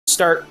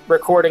start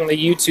recording the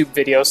YouTube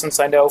video since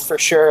I know for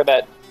sure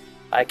that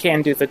I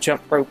can do the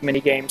jump rope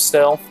minigame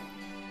still.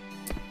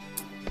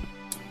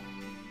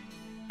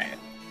 Right.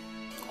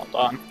 Hold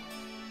on.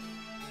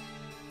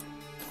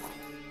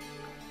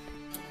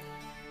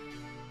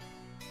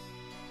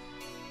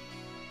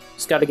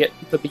 Just gotta get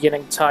the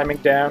beginning timing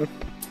down.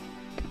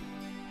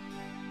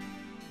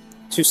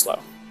 Too slow.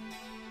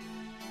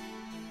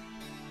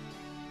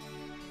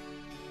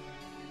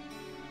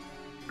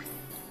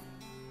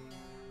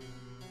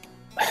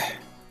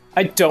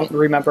 I don't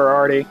remember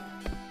already.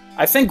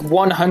 I think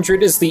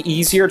 100 is the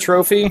easier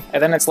trophy,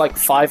 and then it's like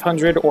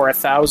 500 or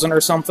 1,000 or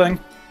something.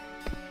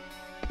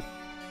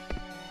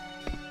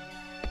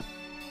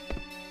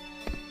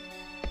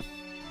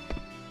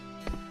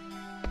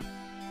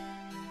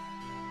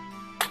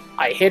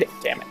 I hit it,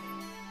 damn it.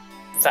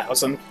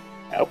 1,000.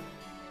 Nope.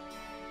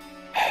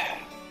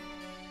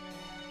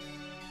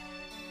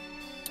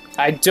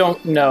 I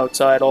don't know,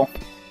 title.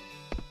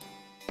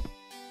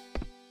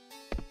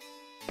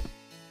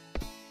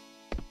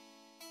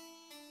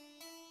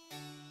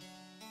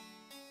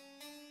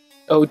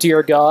 Oh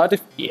dear God.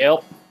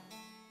 Yep.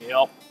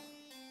 Yep.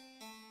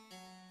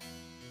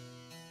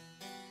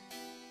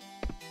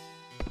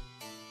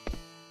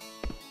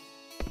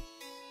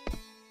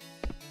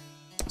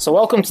 So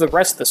welcome to the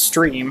rest of the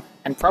stream,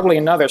 and probably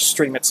another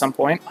stream at some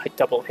point. I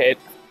double hit.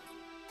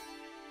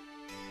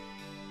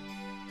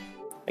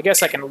 I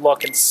guess I can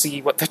look and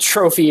see what the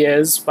trophy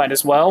is, might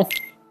as well.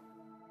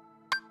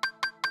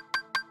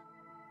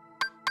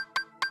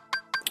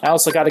 I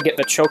also gotta get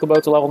the Chocobo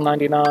to level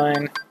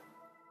 99.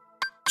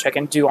 Which I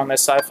can do on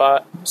this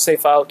save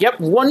file.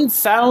 Yep,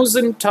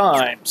 1,000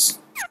 times.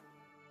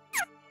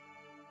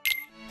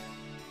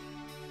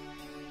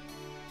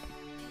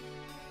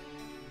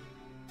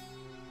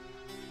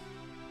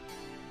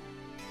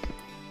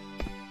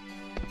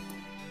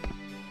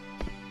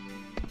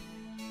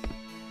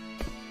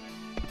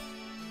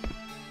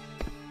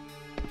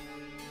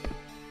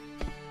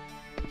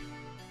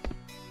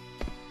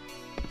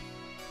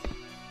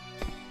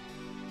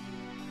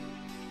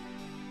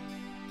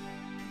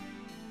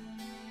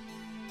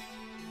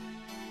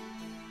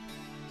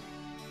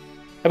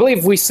 I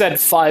believe we said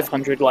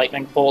 500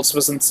 lightning bolts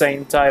was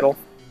insane, title.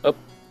 Oh,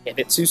 hit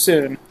it too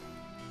soon.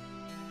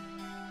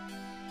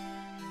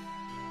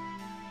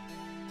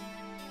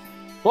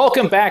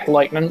 Welcome back,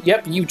 Lightning.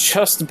 Yep, you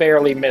just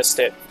barely missed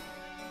it.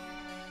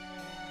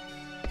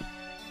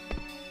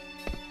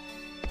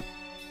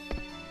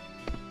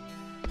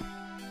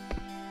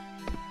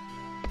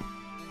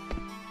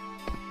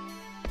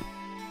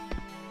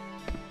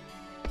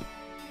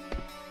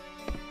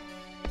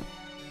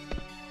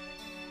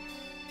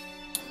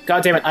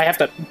 God damn it, I have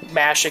to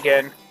mash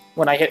again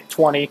when I hit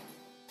 20.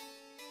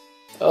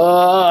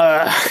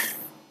 All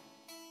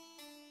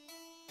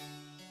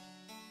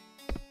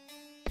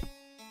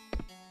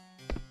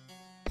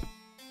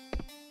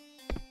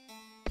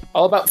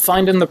about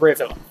finding the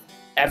rhythm,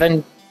 and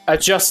then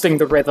adjusting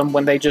the rhythm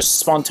when they just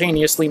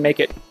spontaneously make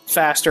it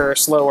faster or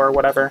slower or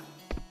whatever.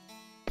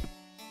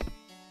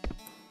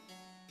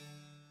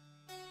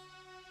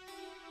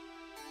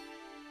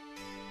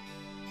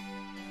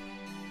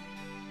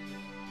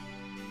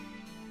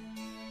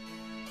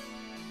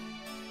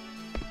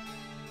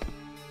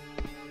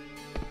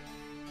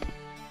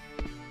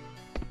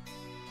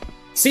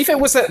 See, if it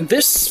was at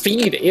this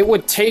speed, it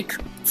would take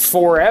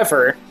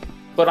forever,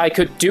 but I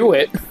could do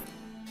it.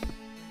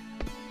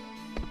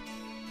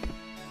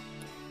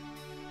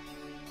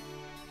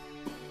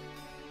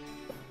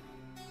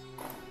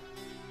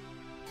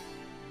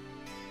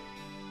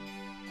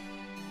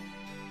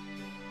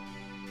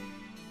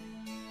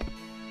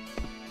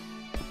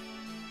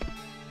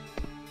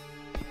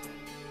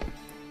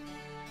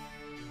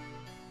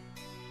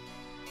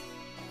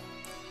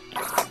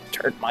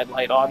 Turned my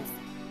light on.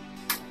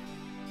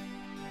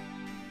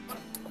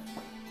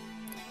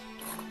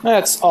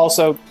 Let's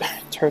also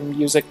turn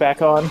music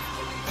back on.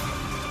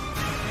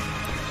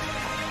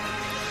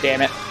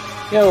 Damn it.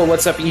 Yo,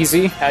 what's up,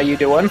 Easy? How you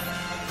doing?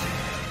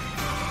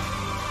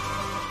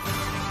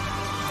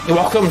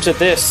 Welcome to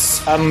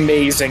this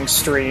amazing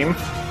stream.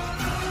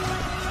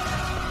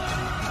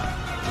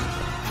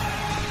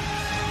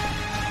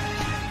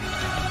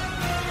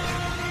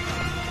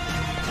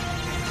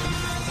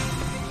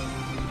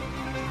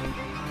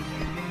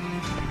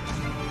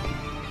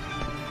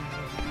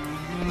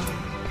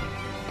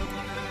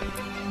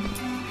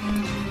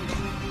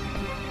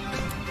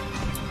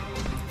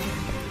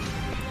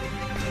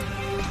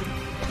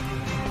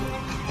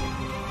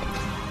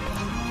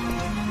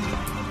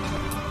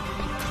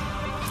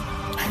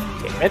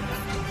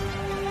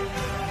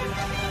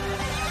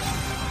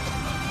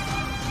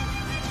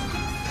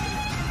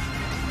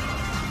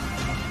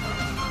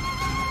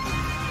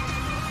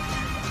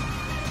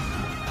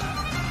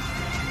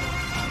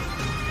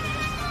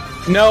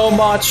 No,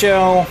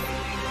 Macho,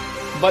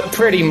 but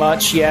pretty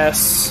much,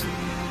 yes.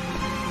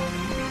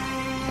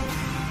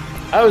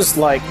 I was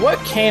like, what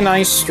can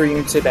I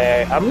stream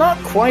today? I'm not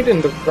quite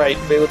in the right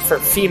mood for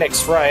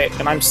Phoenix Wright,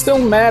 and I'm still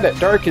mad at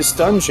Darkest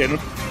Dungeon.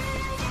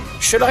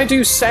 Should I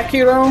do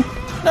Sekiro?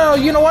 No,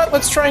 you know what?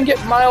 Let's try and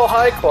get Mile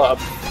High Club.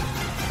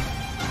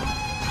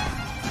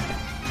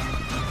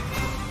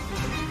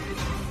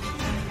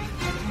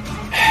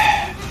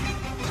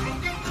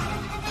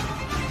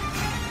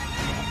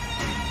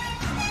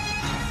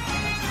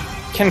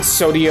 Can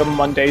Sodium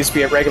Mondays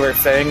be a regular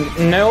thing?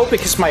 No,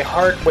 because my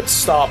heart would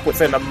stop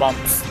within a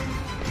month.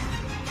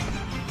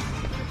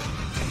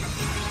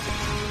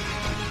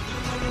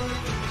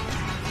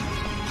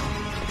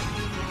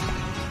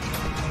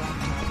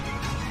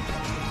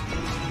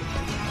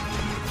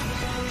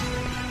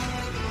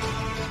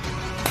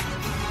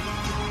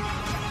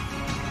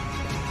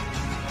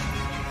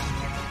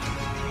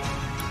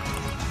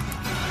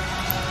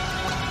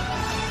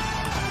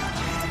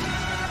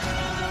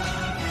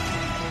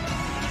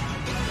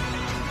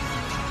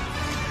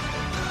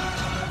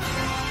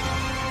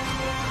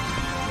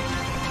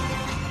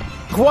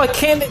 Why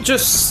can't it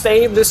just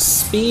stay this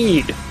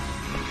speed?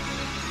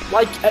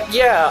 Like,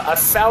 yeah,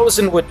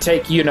 1,000 would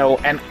take, you know,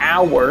 an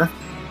hour,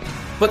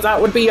 but that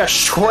would be a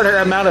shorter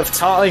amount of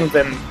time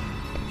than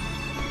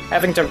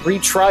having to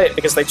retry it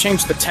because they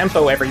change the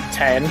tempo every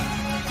 10.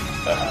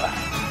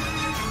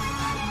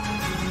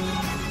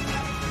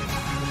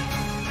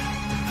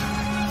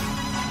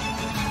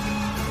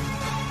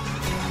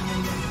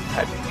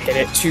 I hit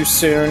it too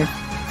soon.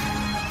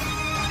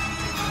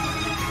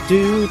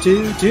 Do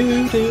do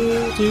do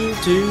do do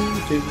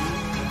do do.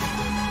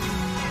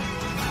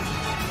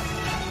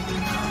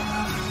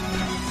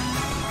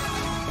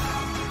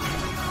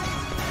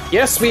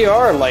 Yes, we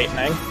are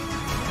lightning.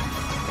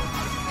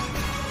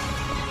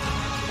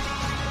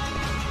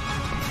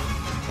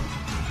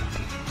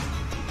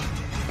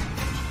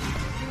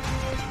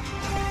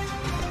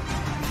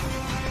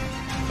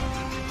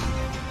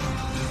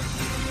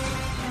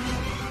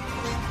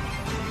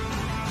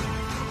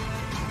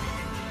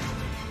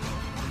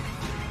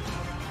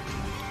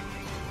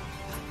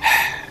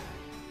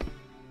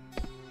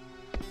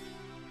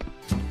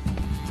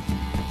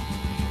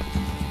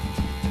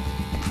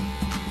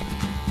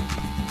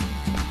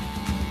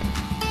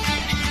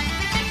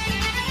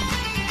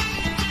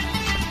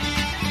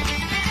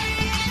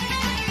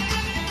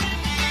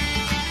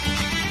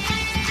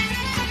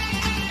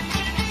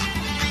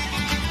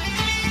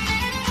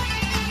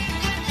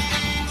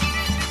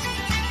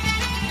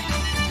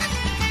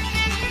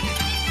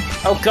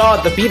 Oh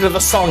god, the beat of the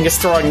song is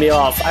throwing me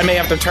off. I may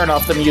have to turn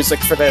off the music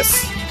for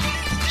this.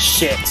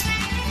 Shit.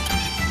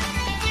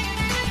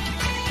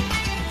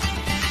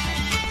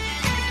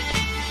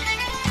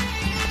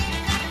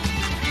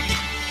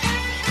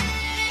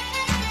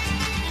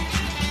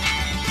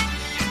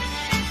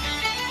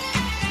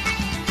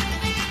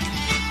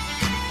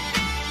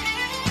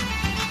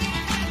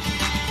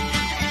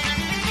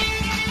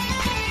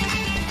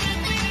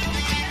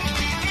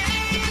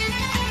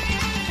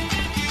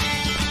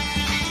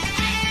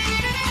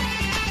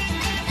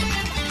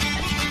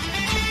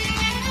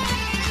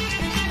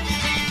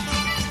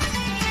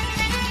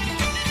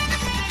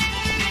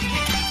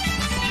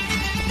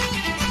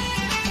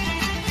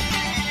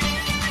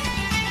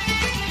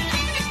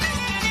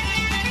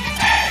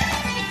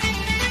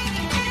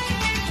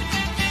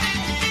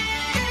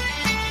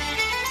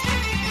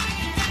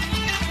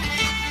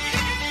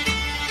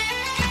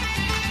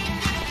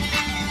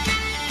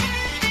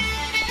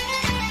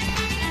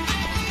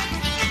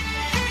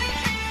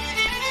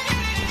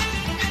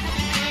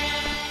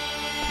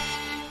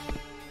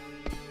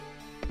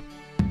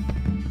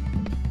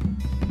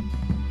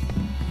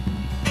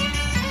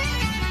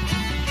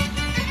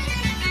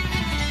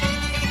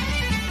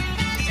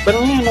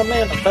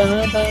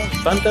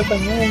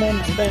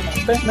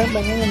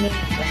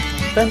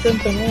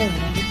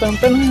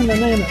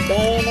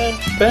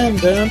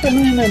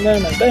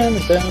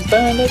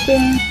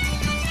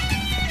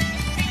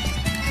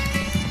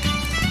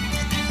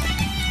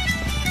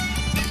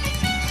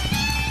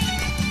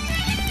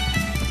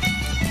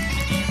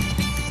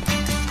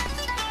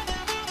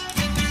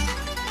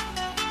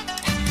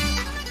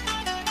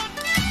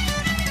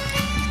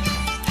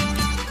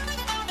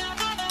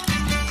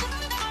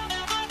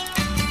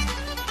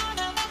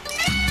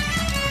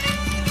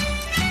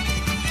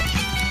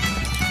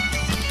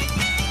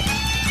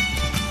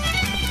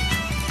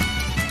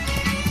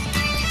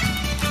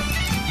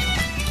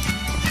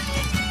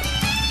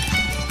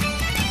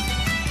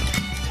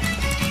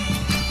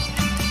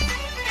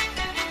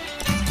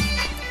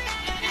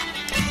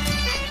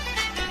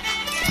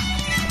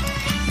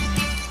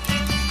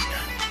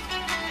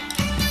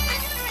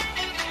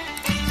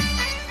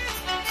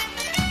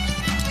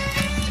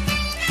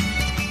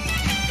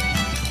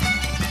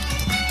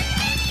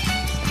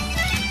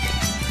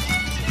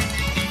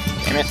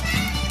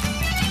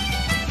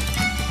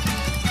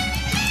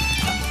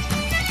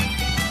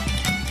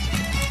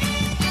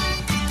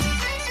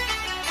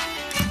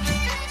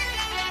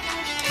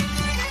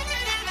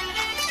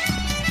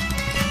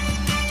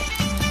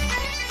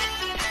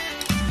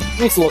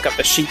 I need to look up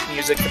the sheet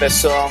music for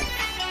this song.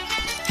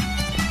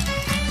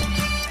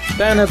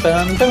 Damn it.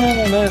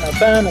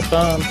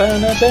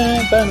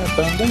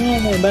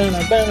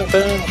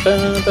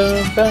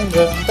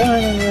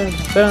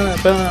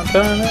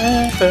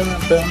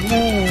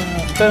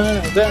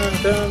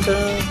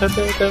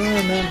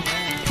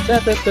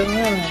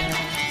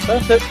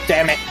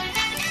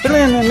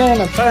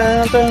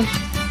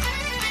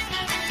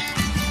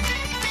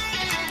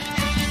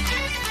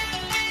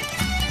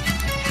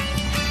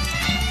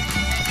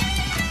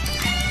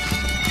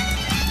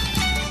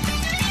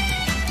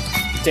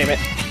 Damn it.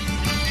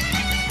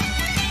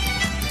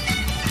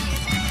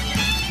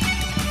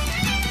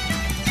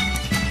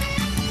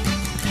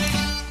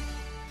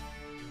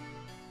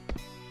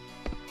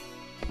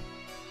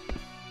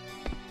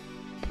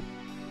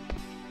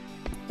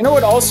 You know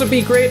what would also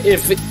be great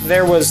if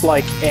there was,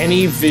 like,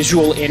 any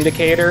visual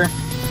indicator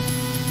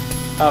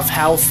of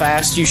how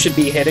fast you should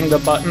be hitting the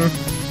button.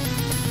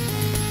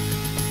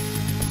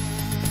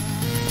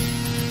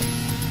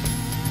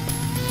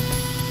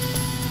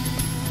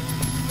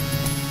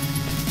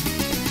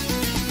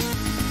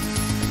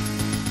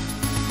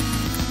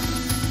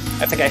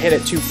 I think I hit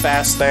it too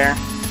fast there.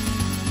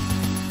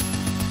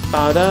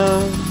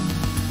 Ba-da,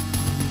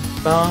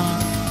 ba,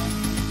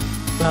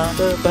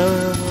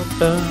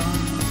 ba-da-ba-ba.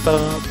 Ba,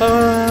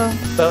 ba,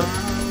 ba,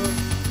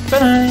 ba,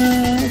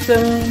 da.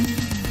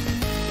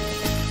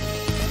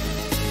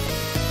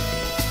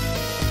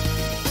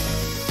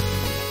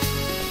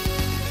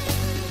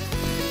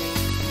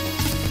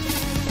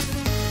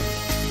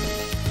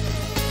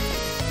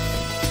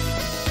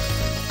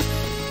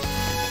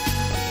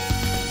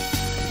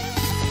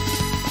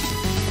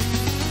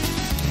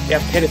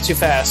 Yep, hit it too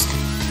fast.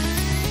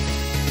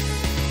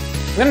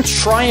 I'm gonna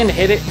try and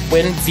hit it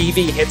when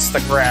Vivi hits the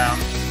ground.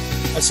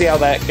 Let's see how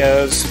that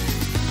goes.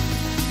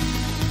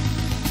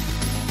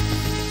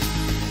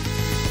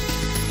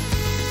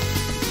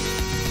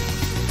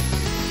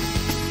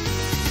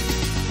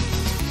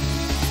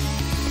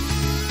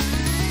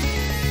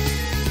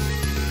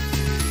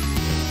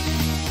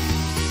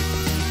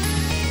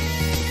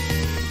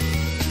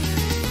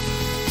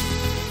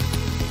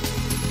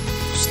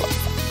 Just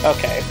like,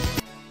 okay.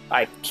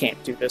 I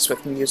can't do this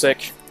with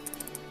music.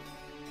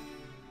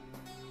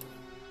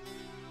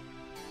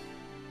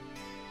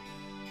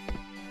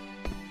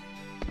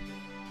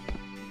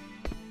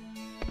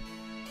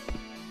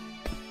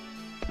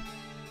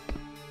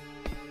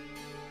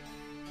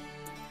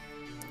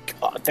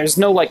 God, there's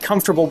no, like,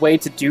 comfortable way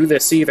to do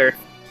this either.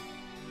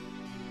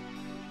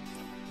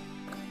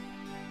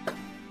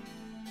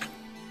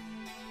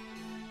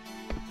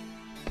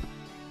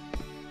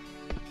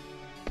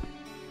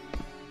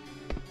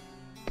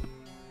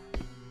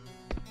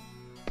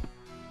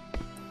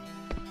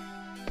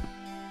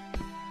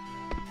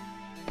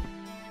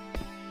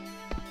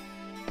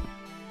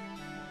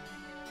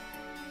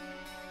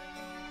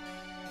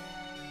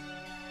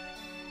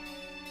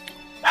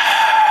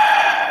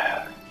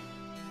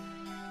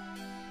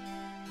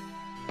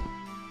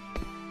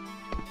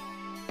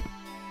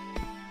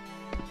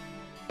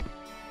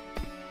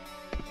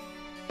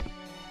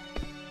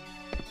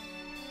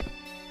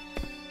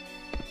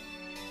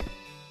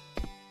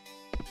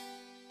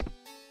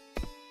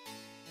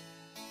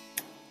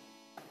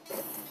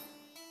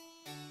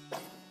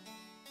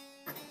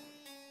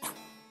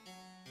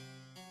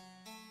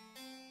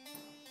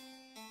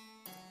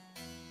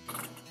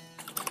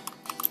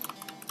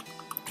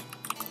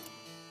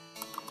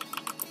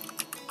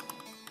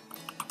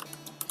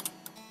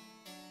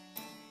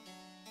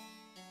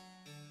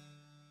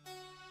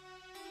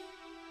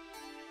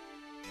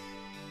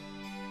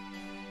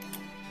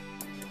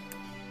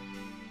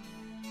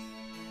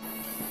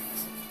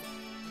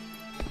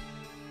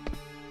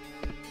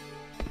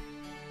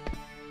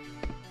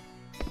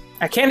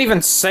 I can't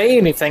even say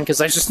anything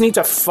because I just need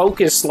to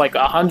focus like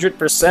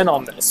 100%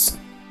 on this.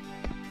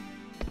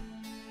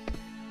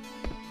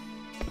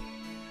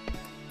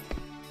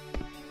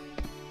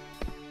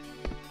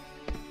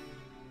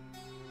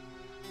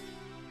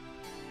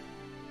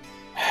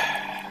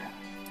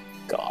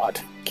 God,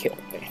 kill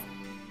me.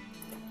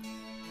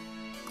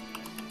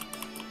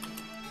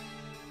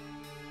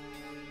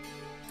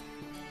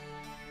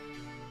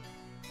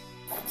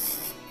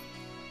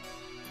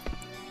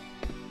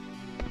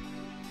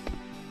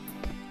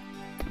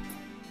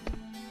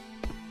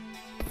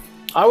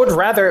 I would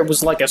rather it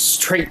was like a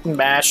straight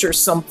mash or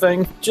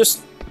something.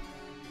 Just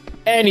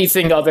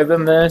anything other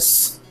than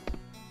this.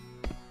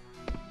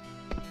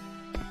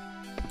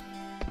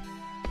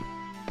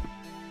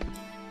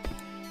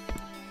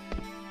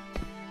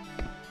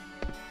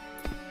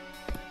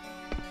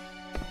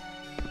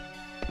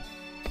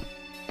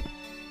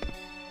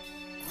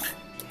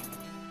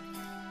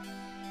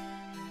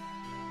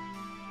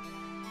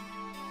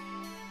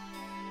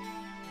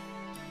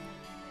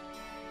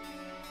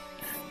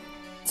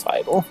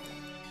 Vital.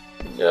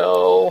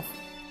 No.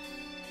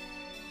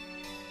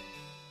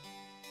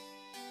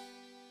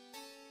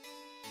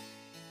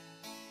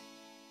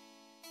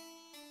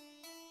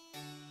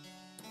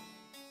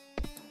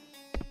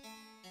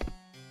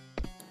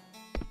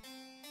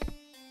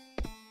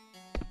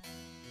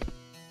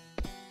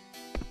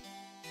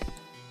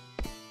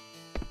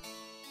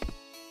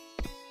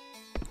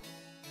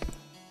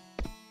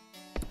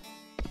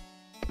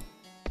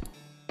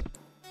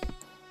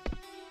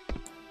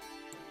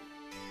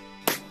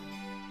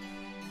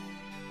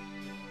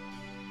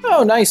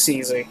 Oh, nice,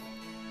 easy.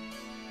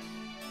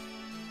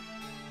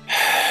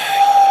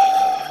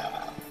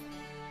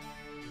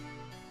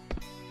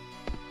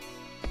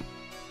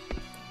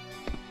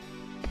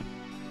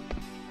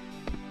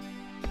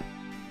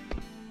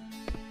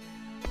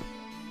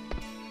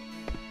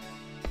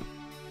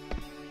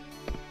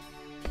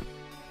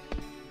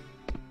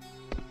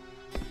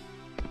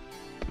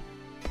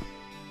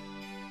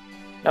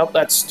 Nope,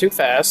 that's too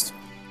fast.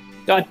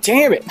 God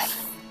damn it!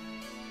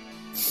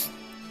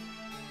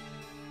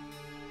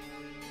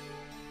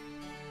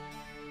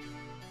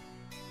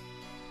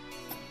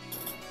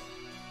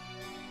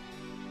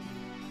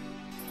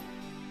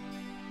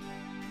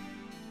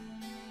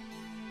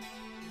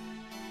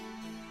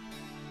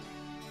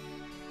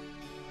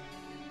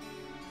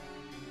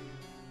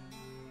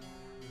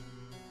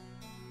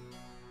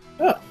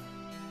 Oh.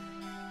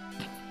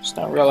 Just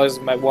not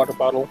realizing my water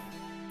bottle.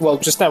 Well,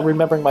 just not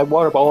remembering my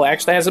water bottle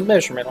actually has a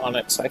measurement on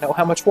it, so I know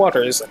how much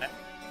water is in it.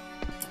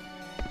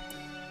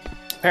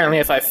 Apparently,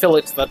 if I fill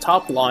it to the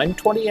top line,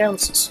 20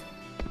 ounces.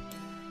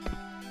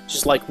 Which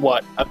is like,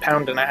 what, a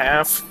pound and a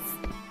half?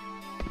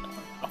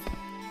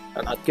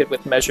 I'm not good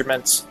with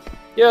measurements.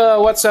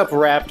 Yo, what's up,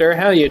 Raptor?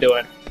 How you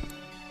doing?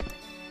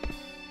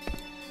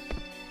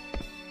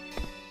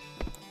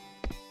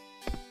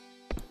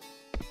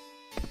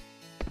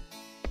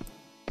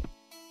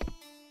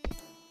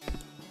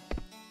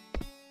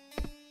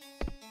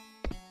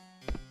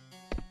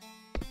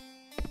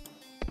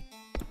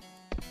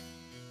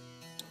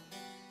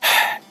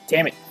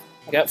 Damn it.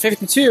 I got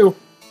 52.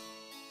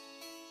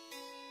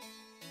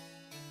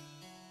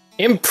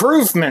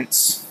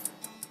 Improvements.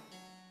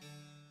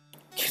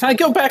 Can I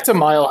go back to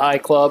Mile High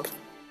Club?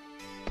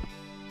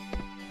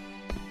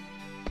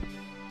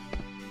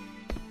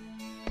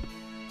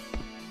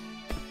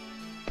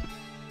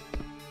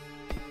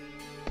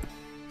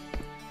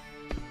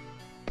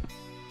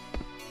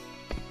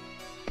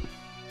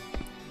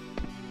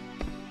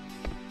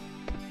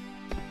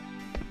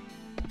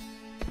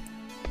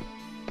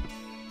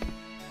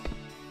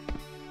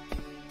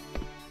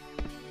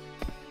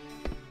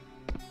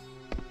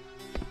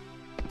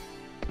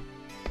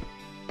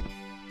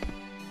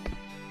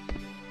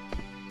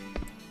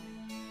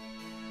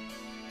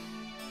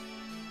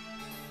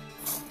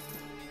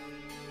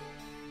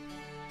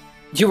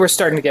 You were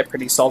starting to get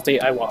pretty salty.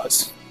 I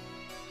was.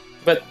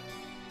 But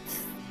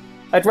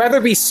I'd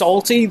rather be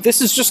salty. This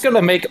is just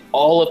gonna make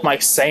all of my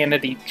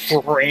sanity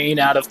drain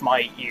out of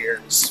my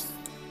ears.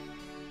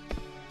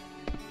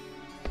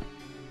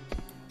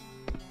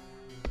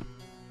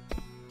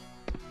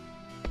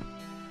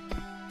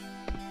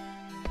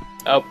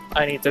 Oh,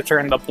 I need to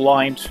turn the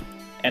blind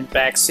and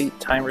backseat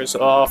timers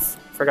off.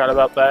 Forgot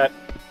about that.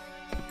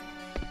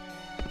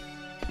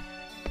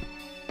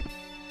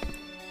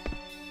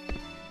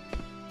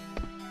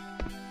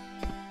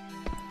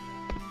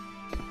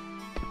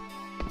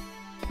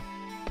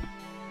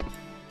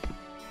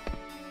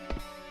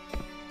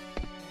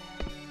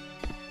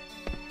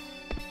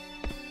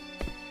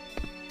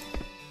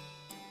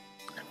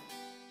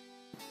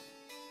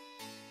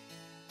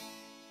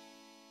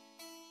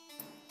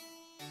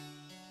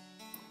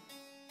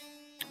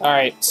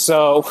 Alright,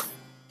 so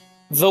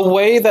the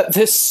way that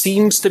this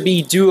seems to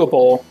be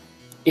doable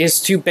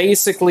is to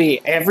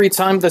basically, every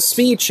time the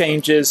speed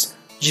changes,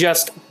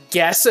 just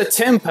guess a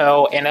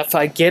tempo, and if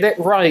I get it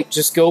right,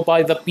 just go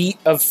by the beat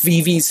of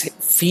Vivi's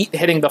feet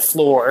hitting the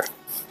floor,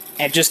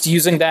 and just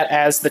using that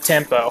as the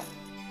tempo.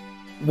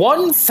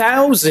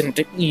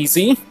 1,000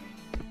 easy.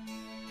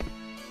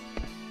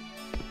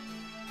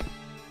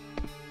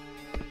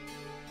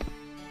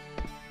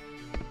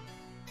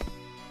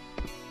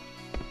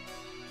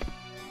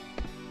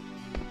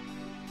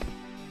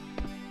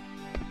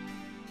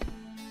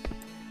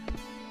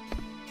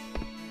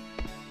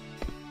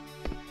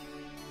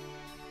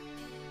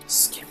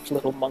 Skip,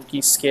 little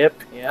monkey,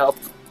 skip. Yep.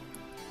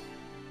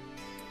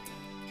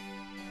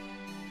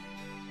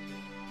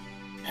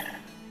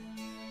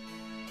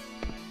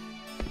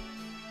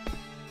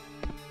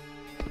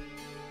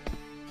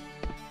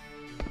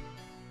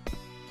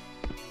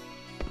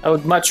 I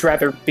would much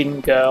rather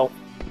bingo.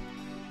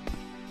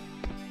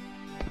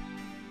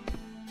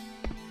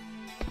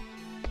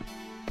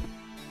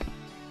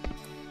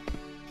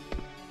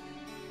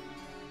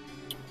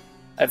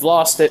 I've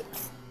lost it.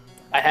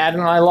 I had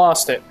and I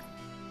lost it.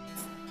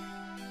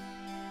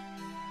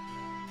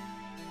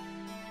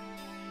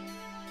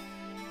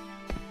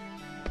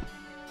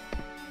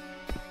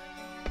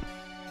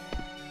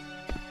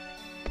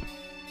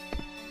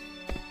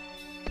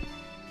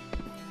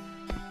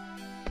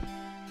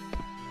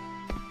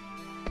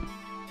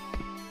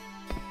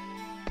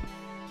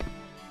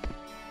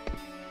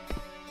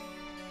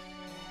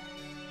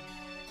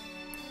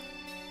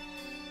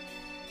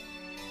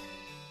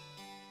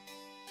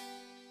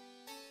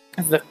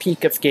 The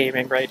peak of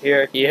gaming right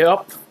here.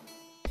 Yep.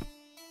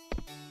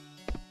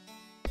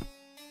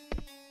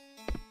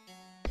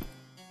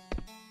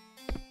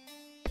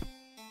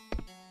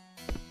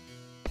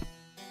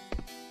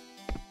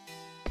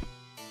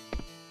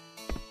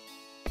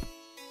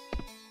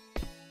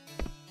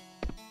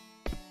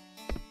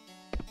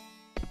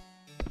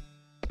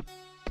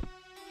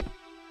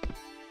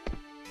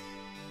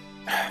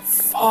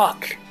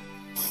 Fuck.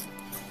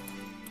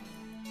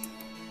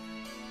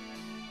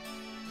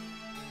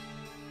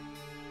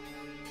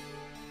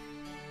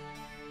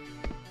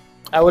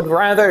 I would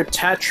rather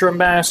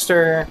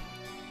Tetramaster,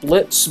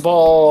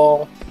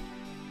 Blitzball,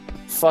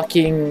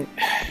 fucking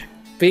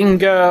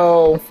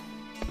Bingo.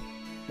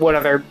 What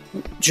other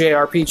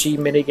JRPG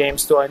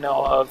minigames do I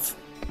know of?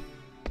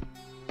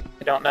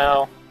 I don't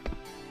know.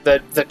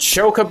 The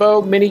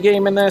Chocobo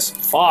minigame in this?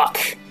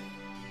 Fuck.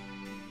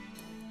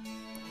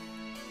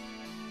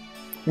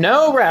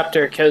 No,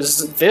 Raptor,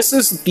 because this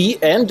is the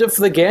end of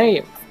the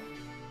game.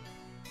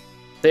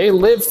 They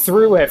live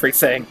through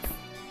everything.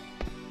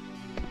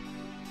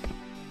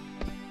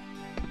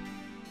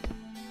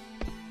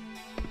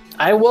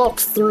 I walked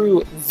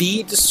through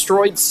the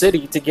destroyed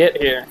city to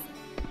get here.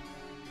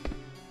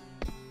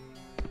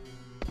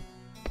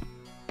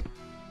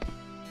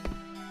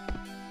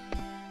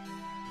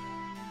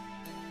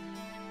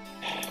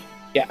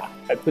 Yeah,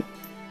 I would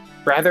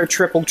rather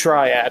triple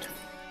triad.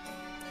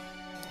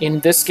 In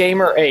this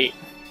game or 8.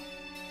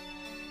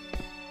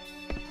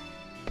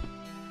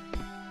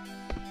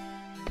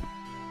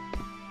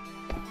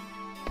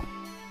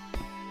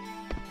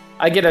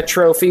 I get a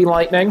trophy,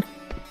 Lightning.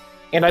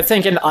 And I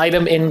think an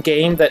item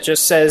in-game that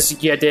just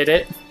says, you did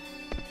it.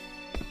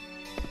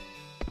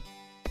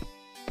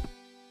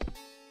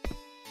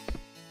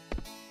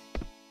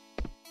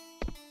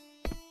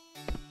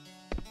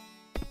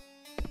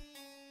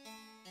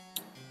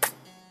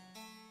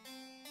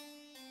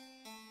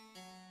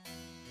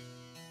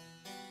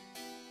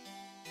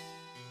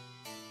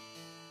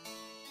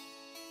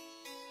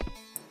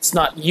 It's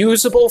not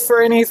usable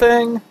for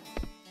anything.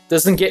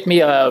 Doesn't get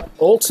me a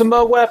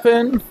Ultima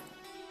weapon.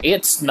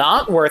 It's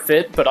not worth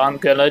it, but I'm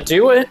gonna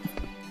do it.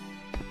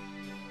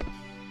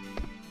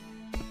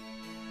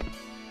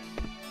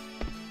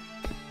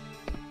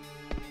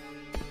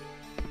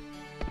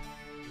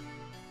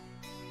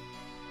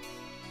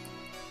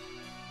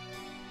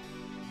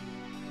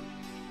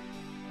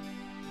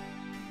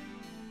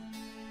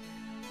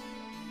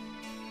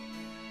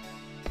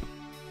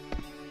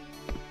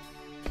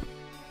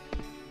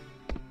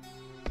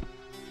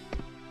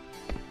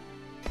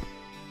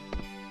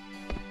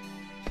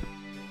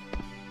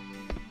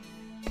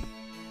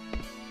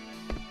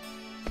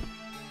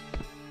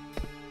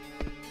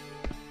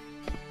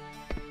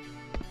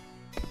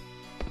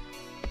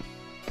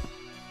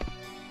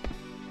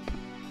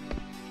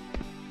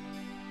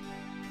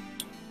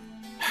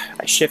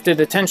 I shifted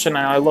attention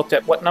and I looked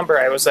at what number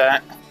I was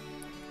at.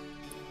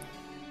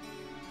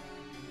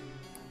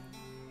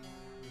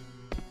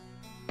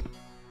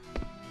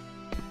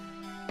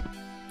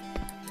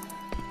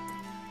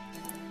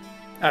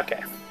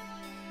 Okay.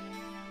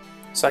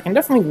 So I can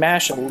definitely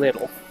mash a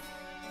little.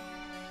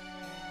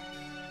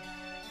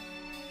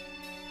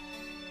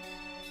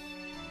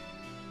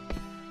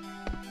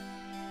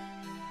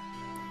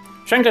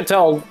 Trying to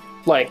tell,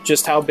 like,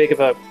 just how big of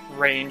a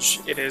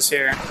range it is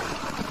here.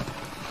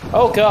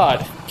 Oh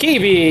god,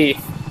 Kibi!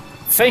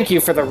 Thank you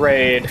for the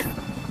raid.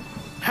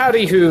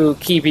 Howdy hoo,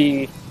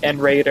 Kibi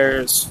and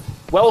raiders.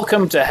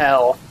 Welcome to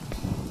hell.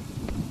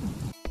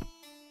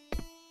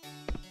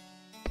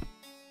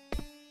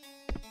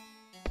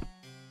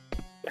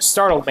 It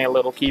startled me a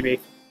little, Kibi.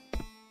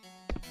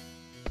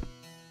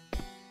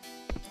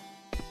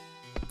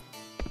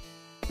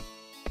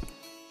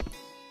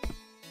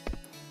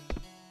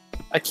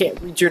 I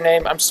can't read your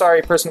name. I'm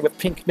sorry, person with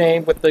pink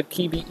name with the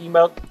Kibi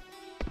emote.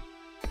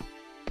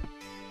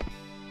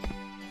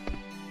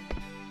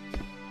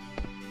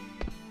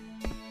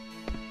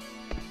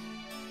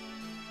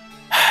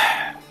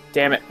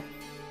 Damn it.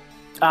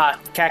 Ah,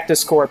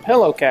 Cactus Corp.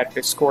 Hello,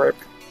 Cactus Corp.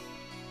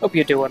 Hope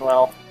you're doing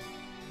well.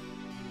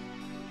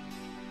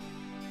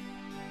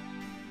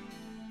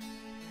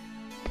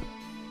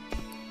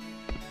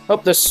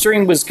 Hope the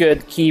stream was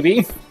good,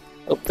 Kibi.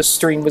 Hope the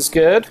stream was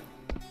good.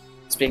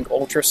 It's being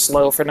ultra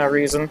slow for no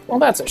reason. Well,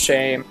 that's a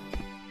shame.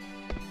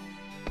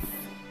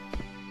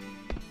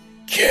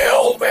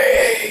 Kill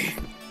me!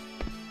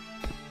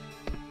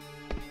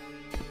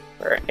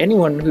 For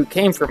anyone who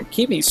came from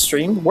Kibi's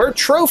stream, we're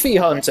trophy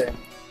hunting!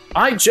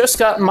 I just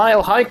got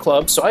Mile High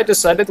Club, so I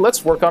decided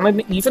let's work on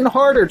an even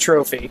harder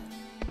trophy.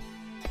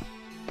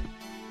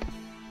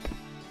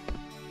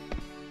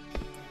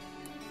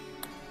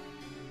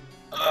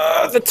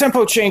 The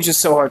tempo change is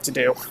so hard to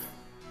do.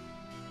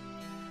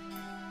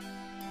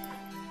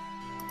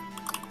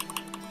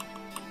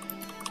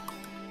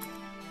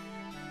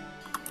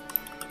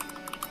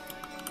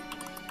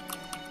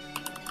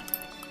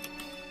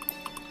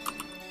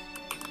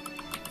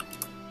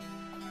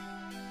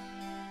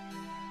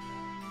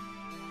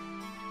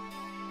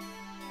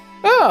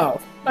 Oh,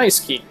 nice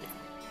key.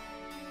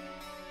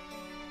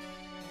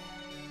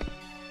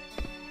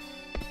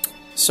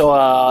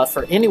 So,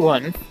 for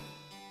anyone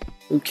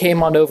who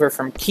came on over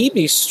from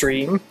Kibi's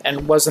stream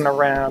and wasn't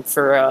around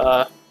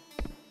for,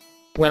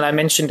 when I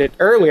mentioned it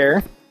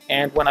earlier,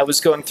 and when I was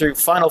going through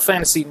Final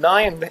Fantasy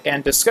IX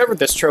and discovered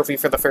this trophy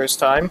for the first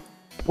time,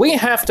 we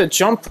have to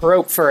jump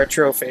rope for a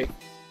trophy.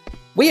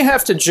 We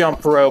have to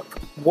jump rope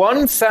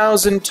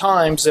 1,000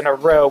 times in a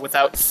row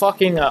without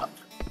fucking up.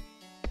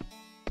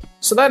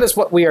 So that is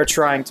what we are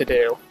trying to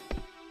do.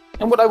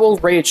 And what I will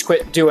rage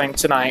quit doing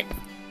tonight.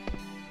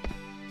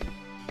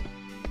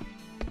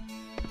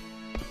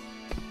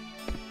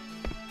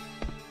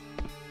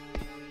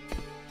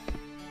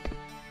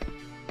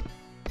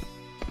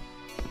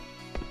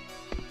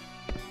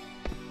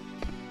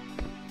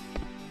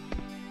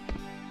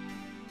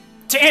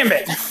 Damn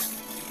it!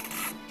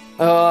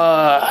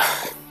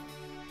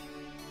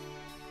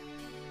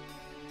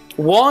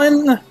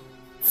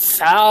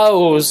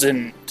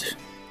 1,000.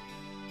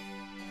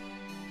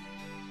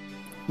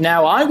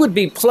 Now, I would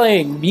be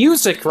playing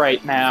music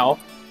right now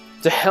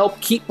to help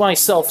keep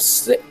myself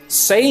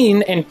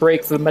sane and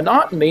break the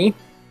monotony,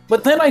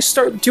 but then I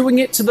start doing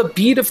it to the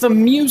beat of the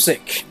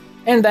music,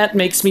 and that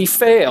makes me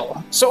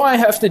fail, so I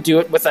have to do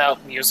it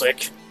without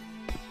music.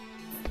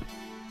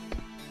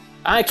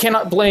 I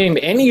cannot blame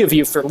any of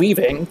you for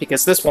leaving,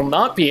 because this will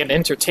not be an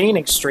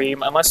entertaining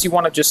stream unless you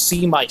want to just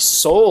see my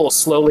soul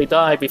slowly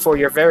die before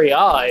your very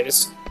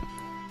eyes.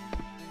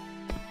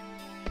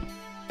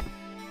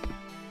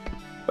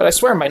 But I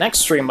swear my next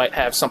stream might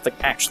have something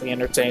actually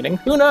entertaining.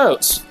 Who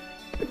knows?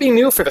 It'd be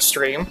new for the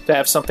stream to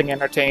have something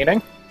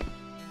entertaining.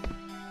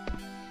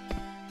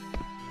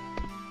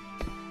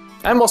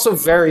 I'm also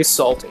very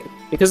salty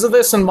because of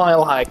this in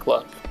Mile High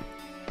Club.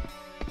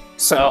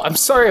 So, I'm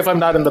sorry if I'm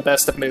not in the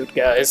best of mood,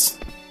 guys.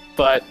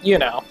 But, you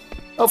know,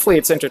 hopefully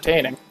it's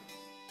entertaining.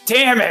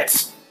 Damn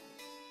it!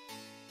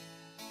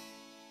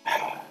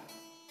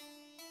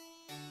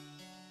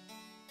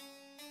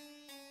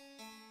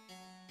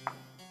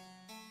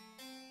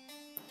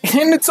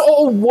 And it's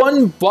all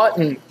one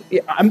button!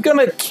 I'm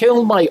gonna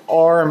kill my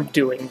arm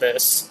doing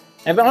this.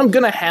 And then I'm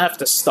gonna have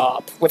to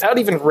stop, without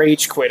even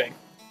rage quitting.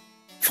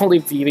 If only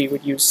Vivi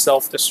would use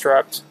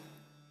self-destruct.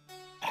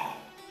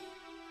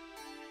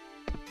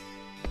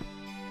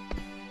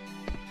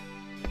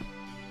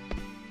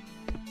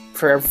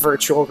 For a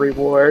virtual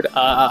reward,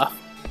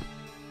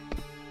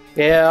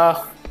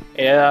 yeah.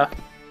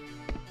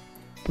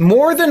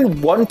 More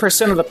than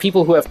 1% of the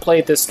people who have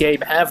played this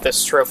game have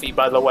this trophy,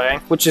 by the way,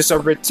 which is a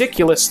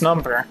ridiculous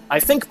number. I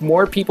think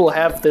more people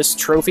have this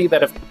trophy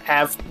that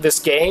have this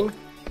game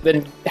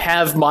than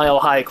have Mile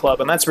High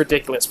Club, and that's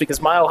ridiculous, because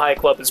Mile High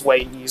Club is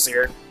way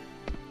easier.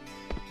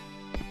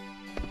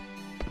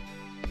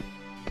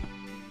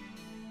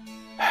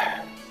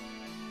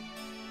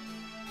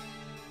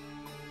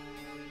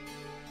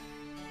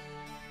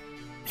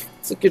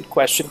 It's a good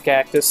question,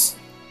 Cactus.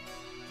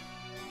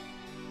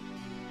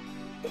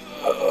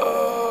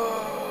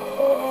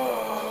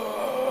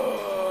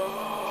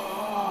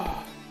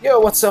 Yo,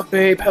 what's up,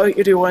 babe? How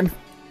you doing?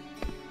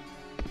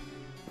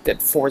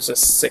 Did Forza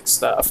 6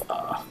 stuff.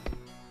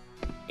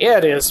 Yeah,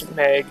 it is,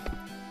 Meg.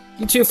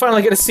 You two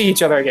finally get to see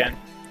each other again.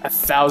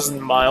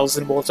 1,000 miles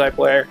in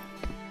multiplayer.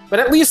 But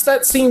at least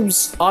that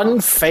seems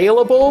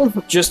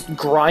unfailable, just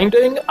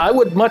grinding. I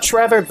would much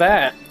rather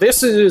that.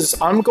 This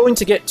is, I'm going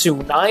to get to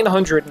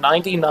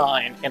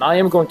 999, and I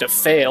am going to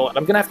fail, and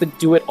I'm going to have to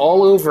do it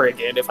all over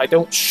again if I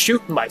don't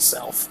shoot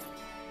myself.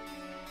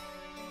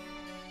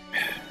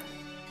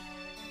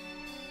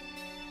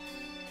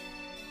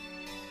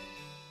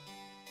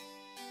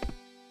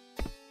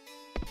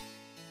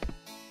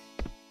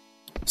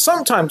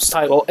 Sometimes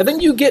title, and then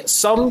you get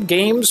some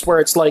games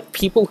where it's like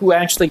people who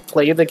actually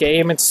play the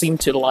game and seem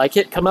to like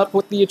it come up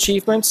with the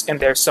achievements, and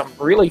there's some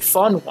really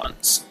fun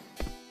ones.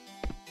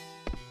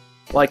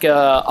 Like,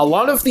 a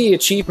lot of the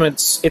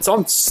achievements, it's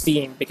on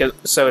Steam, because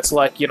so it's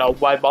like, you know,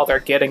 why bother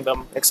getting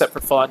them except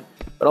for fun?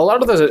 But a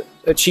lot of the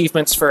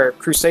achievements for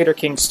Crusader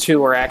Kings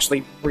 2 are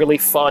actually really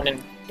fun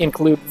and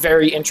include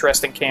very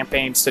interesting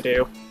campaigns to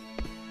do.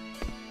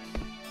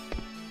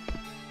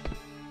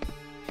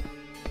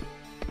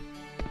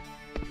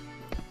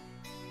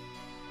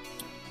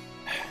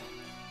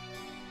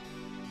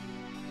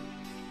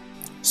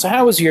 So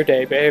how was your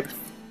day, babe?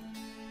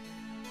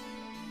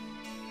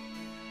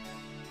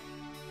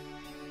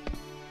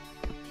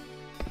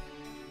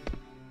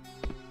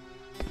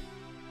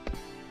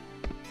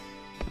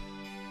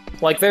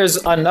 Like, there's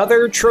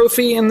another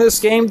trophy in this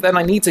game that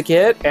I need to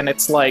get, and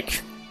it's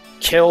like,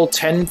 kill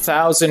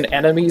 10,000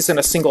 enemies in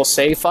a single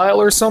save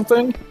file or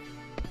something.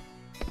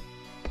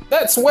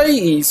 That's way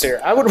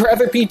easier. I would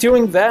rather be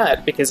doing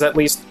that, because at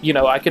least, you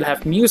know, I could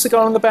have music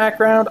on in the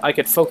background, I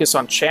could focus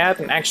on chat,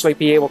 and actually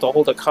be able to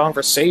hold a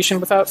conversation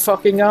without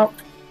fucking up.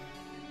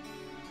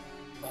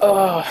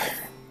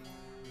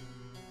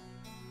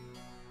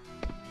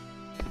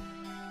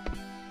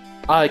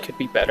 I could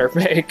be better,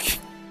 Meg.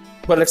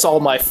 But it's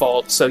all my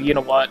fault, so you know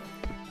what?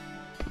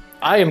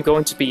 I am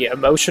going to be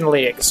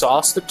emotionally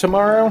exhausted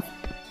tomorrow.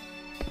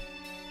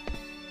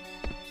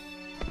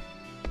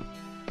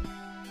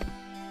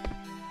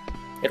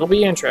 It'll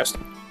be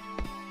interesting.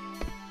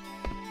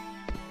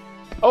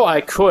 Oh,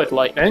 I could,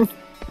 Lightning.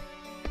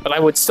 But I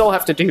would still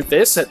have to do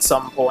this at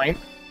some point.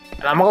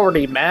 And I'm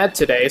already mad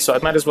today, so I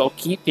might as well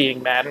keep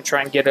being mad and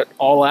try and get it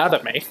all out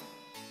of me.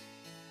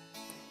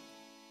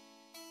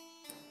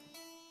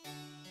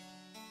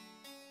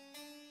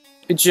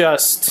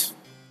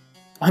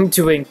 I'm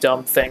doing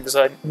dumb things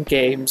on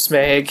games,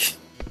 Meg.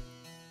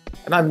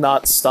 And I'm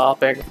not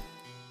stopping.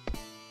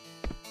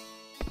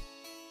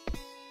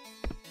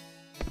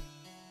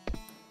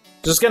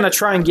 Just gonna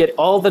try and get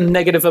all the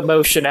negative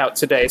emotion out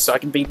today so I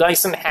can be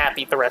nice and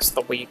happy the rest of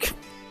the week.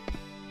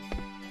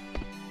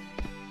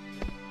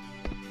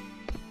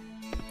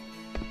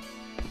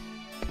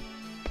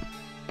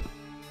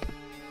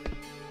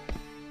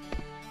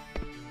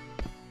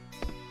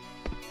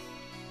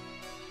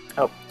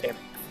 Oh, damn it.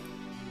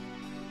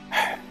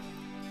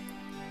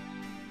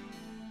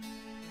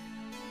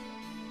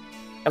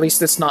 At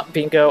least it's not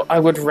bingo. I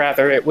would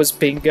rather it was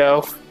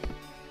bingo.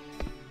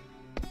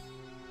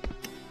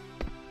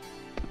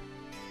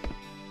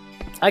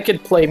 I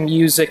could play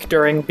music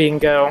during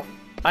bingo.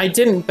 I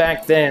didn't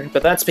back then,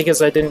 but that's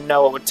because I didn't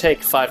know it would take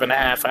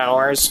 5.5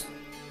 hours.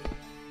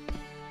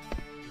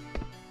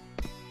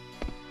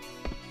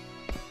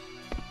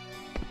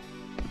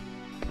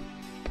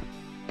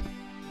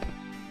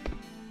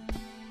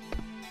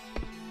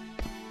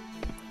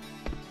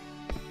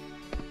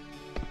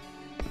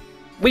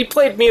 We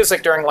played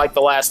music during, like,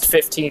 the last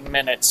 15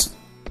 minutes.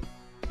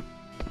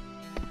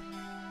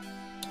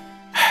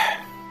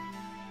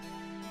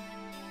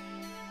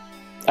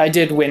 I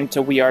did win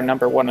to We Are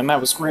 #1, and that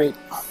was great.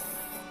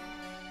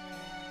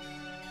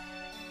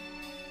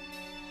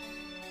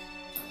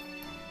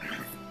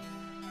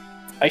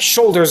 My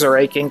shoulders are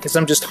aching because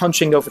I'm just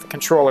hunching over the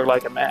controller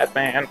like a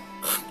madman.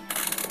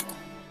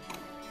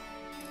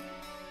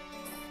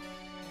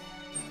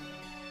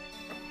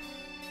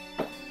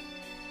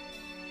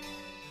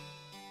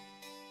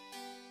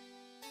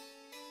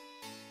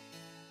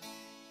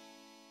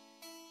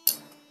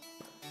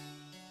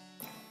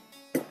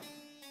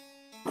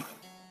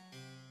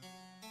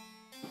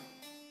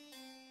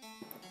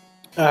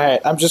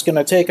 Alright, I'm just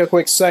gonna take a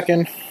quick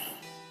second.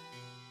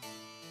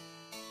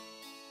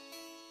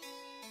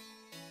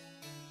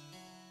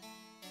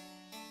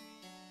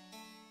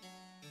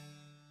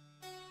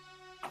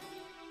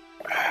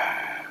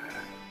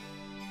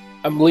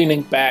 I'm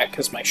leaning back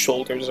because my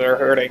shoulders are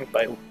hurting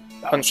by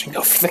hunching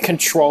over the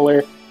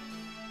controller.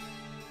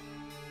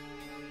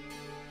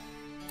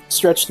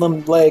 Stretch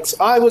them legs.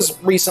 I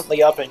was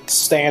recently up and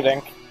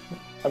standing.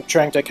 I'm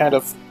trying to kind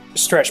of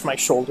stretch my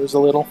shoulders a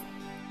little.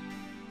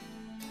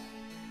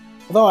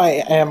 Although I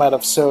am out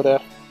of soda,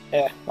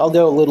 I'll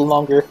go a little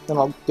longer, then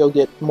I'll go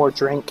get more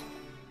drinks.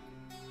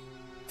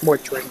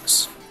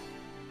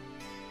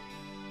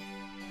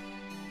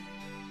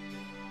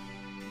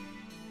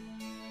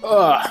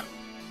 Ugh.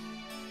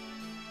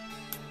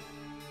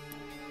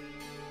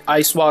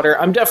 Ice water.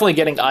 I'm definitely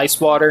getting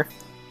ice water.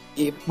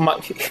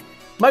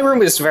 My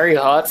room is very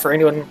hot for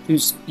anyone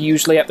who's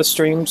usually at the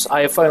streams.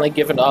 I have finally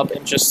given up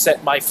and just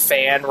set my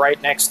fan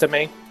right next to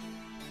me.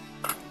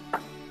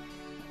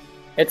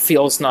 It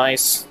feels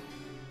nice.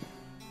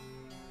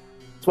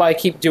 That's why I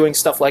keep doing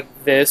stuff like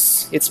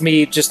this. It's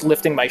me just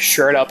lifting my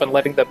shirt up and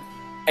letting the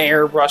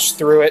air rush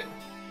through it.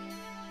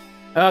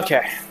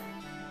 Okay.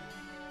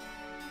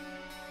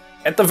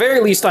 At the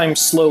very least, I'm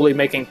slowly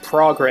making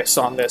progress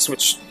on this,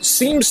 which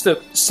seems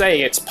to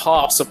say it's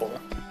possible.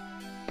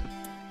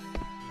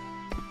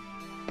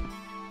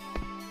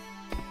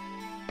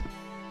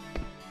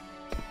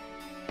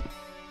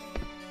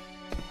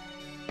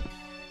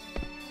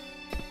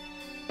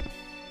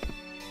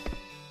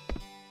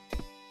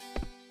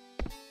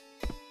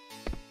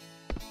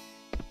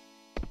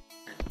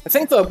 I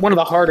think one of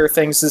the harder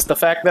things is the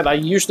fact that I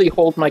usually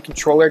hold my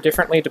controller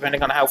differently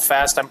depending on how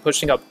fast I'm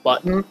pushing a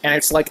button, and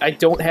it's like I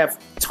don't have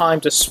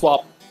time to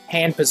swap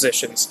hand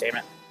positions, damn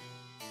it.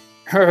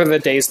 The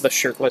days of the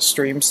shirtless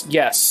streams.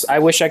 Yes, I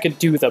wish I could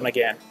do them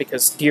again,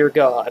 because dear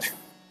God.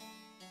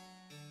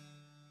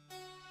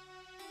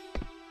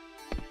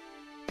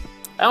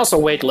 I also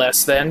weighed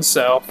less then,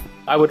 so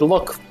I would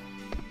look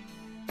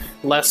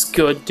less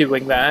good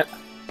doing that,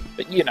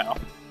 but you know.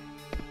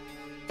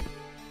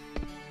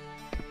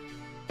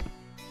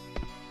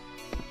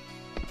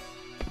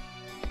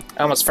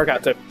 I almost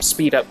forgot to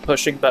speed up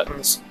pushing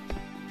buttons.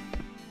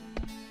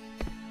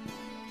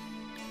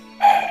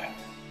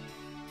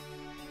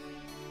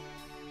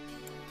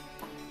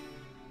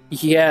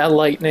 Yeah,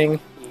 lightning.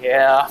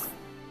 Yeah.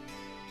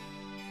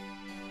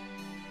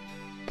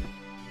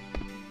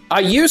 I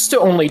used to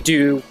only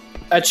do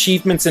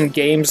achievements in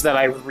games that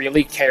I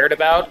really cared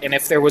about, and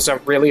if there was a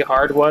really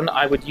hard one,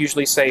 I would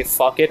usually say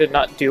fuck it and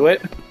not do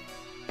it.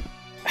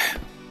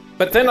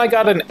 But then I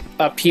got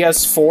a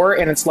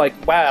PS4, and it's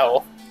like,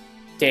 wow,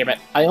 damn it,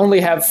 I only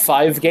have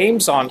 5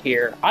 games on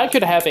here. I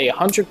could have a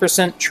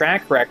 100%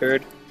 track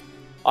record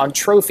on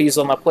trophies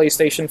on the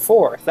PlayStation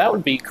 4. That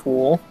would be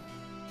cool.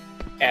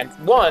 And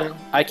 1,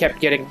 I kept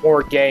getting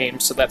more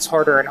games, so that's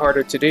harder and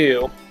harder to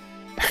do.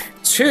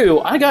 2,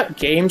 I got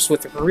games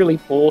with really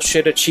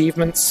bullshit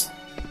achievements.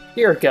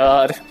 Dear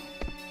God.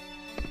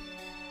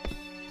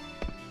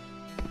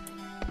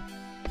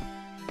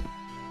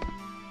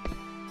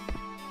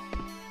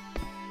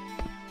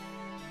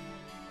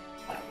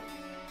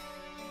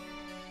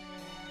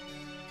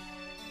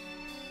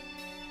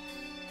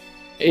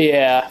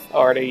 Yeah,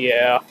 Artie,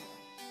 yeah.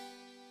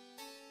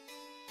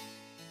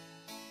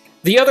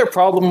 The other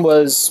problem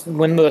was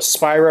when the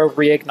Spyro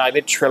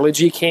Reignited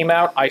Trilogy came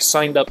out, I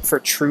signed up for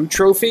True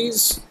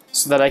Trophies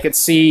so that I could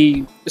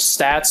see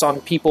stats on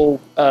people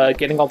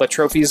getting all the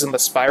trophies in the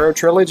Spyro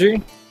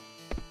Trilogy.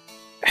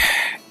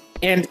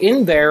 And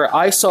in there,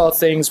 I saw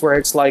things where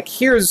it's like,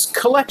 here's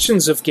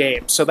collections of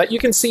games so that you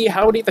can see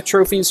how many of the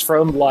trophies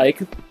from,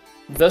 like,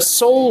 the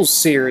Souls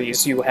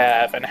series you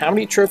have and how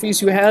many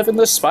trophies you have in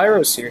the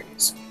Spyro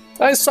series.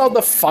 I saw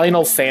the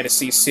Final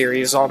Fantasy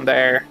series on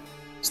there.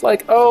 It's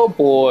like, oh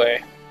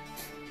boy.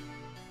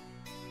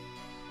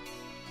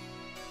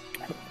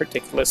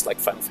 Ridiculous, like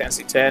Final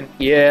Fantasy X.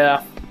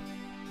 Yeah.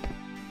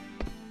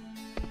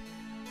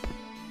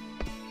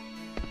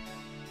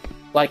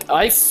 Like,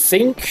 I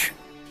think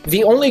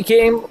the only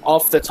game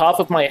off the top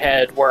of my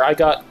head where I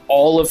got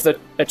all of the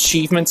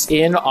achievements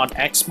in on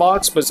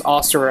Xbox was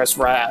Asura's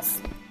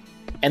Wrath.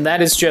 And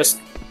that is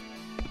just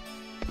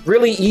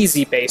really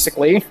easy,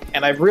 basically,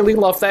 and I really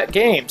love that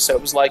game, so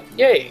it was like,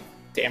 yay,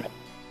 damn it.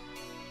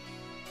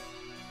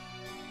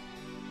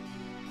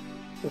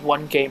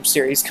 One game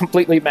series,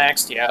 completely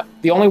maxed, yeah.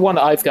 The only one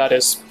I've got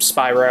is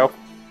Spyro.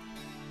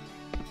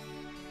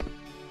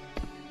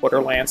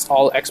 Borderlands,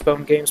 all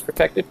Xbone games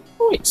perfected.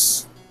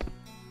 Nice.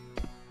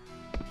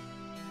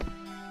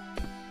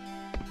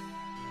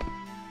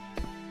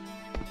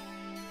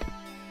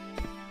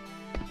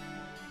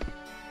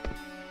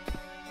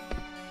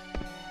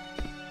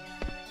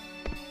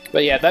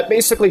 But yeah, that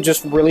basically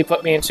just really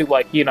put me into,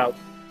 like, you know,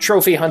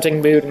 trophy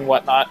hunting mood and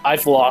whatnot.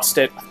 I've lost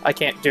it. I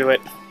can't do it.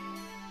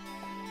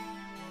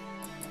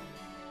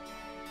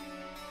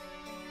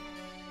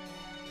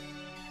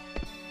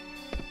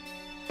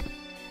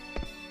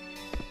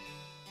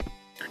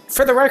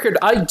 For the record,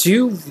 I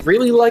do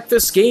really like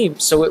this game,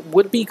 so it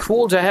would be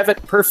cool to have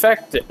it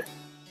perfected.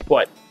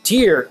 But,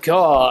 dear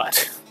God.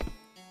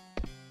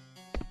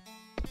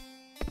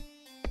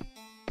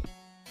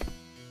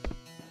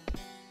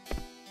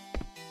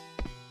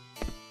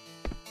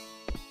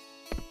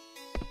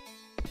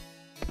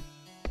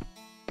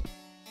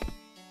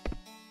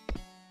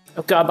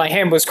 Oh god, my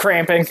hand was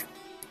cramping.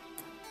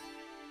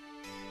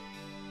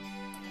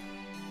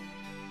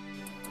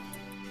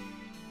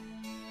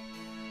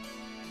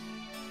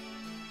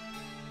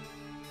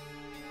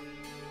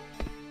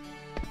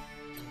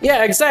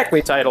 Yeah,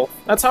 exactly, Title.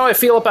 That's how I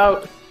feel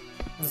about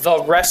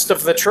the rest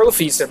of the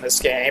trophies in this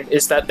game,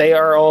 is that they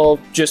are all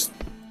just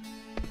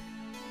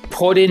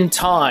put in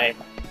time.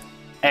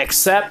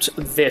 Except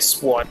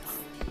this one.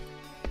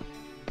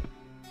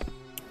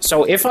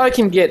 So if I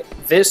can get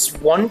this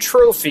one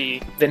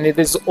trophy, then it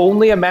is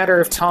only a matter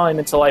of time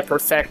until I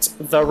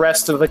perfect the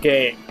rest of the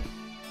game.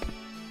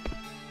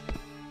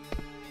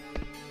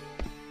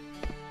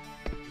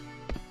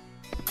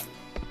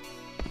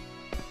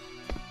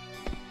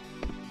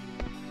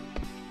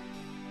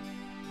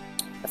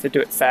 I have to do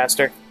it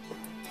faster.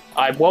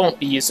 I won't,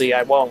 easy,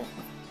 I won't.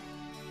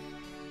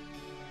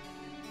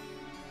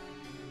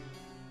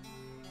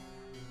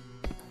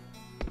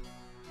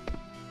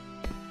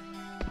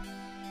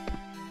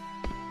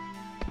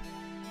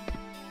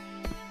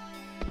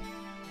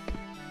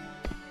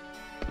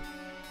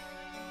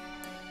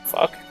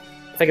 Fuck.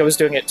 I think I was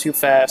doing it too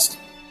fast.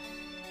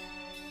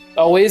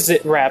 Oh, is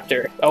it,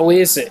 Raptor? Oh,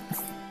 is it?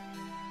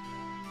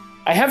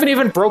 I haven't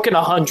even broken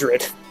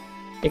 100.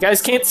 You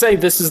guys can't say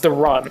this is the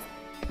run.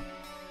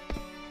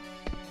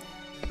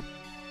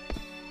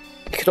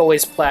 I could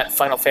always plat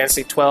Final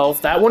Fantasy XII.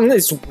 That one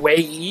is way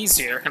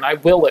easier, and I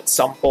will at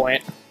some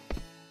point.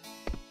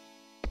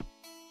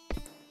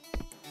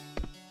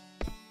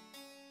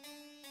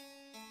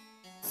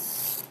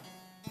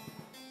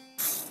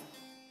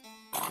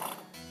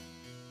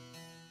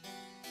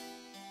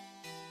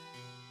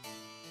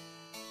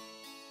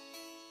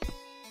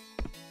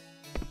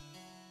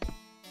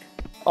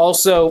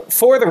 Also,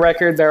 for the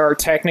record, there are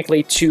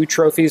technically 2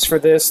 trophies for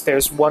this.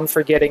 There's one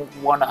for getting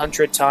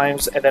 100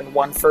 times, and then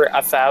one for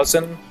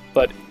 1,000,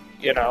 but,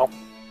 you know.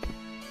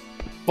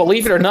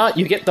 Believe it or not,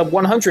 you get the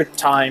 100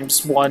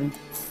 times one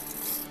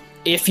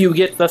if you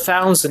get the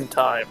 1,000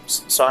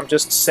 times. So I'm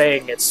just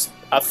saying it's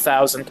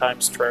 1,000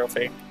 times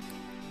trophy.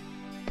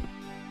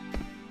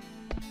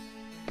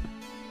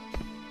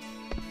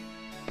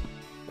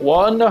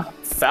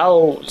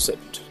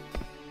 $1,000.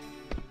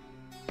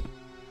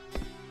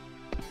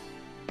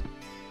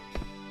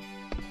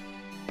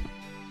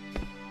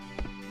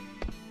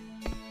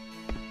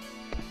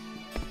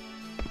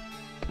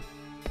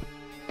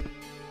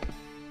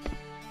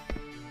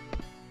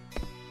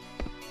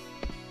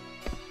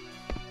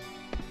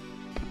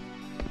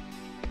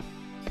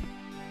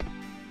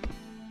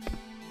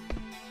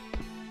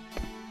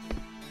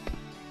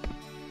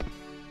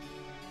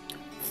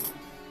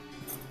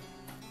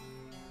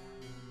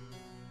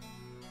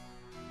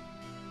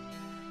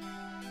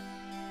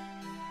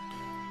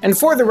 And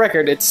for the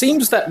record, it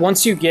seems that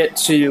once you get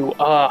to,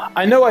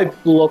 I know I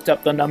looked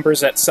up the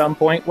numbers at some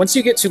point, once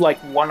you get to like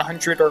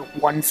 100 or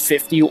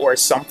 150 or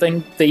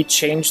something, they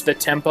change the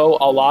tempo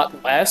a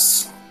lot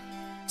less.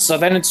 So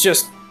then it's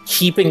just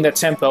keeping the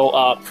tempo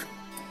up.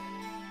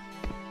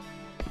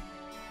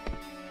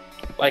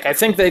 Like, I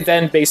think they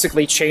then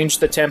basically changed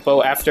the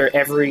tempo after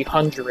every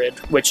 100,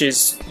 which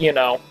is, you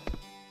know...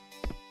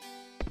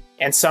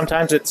 And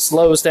sometimes it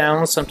slows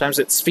down, sometimes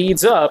it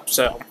speeds up,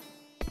 so...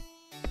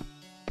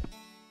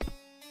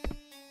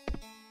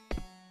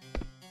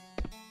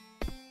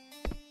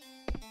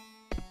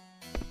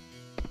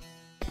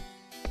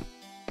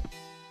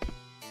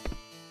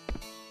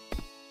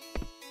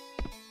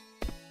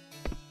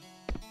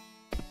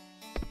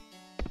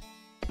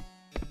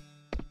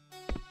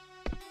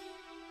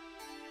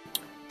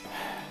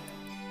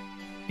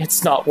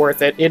 It's not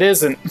worth it. It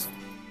isn't.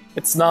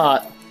 It's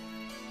not.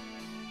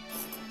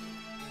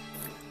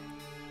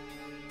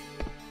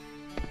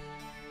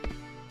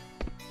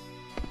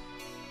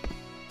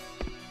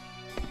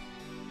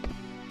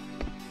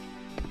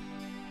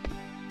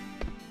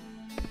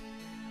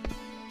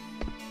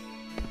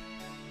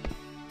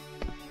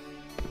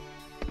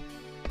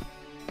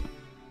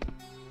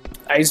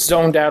 I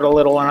zoned out a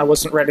little and I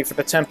wasn't ready for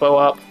the tempo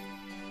up.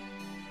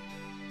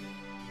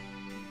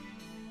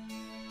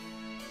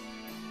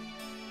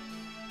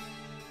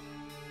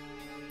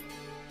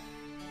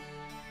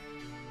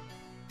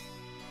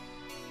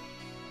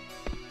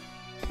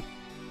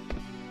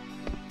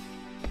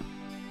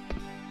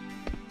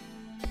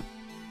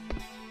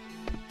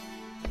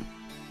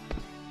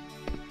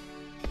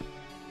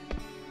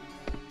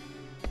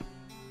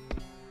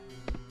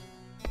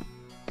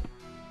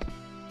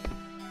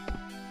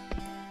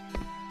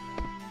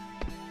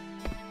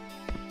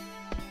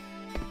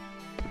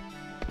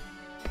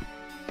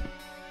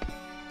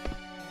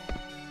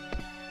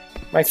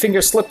 My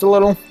finger slipped a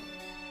little.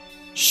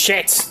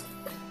 Shit!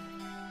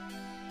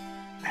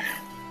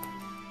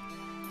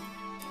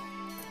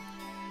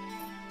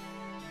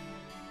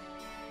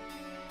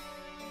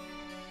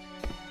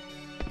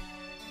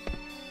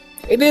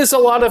 It is a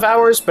lot of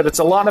hours, but it's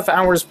a lot of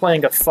hours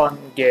playing a fun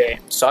game,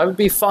 so I would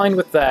be fine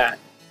with that.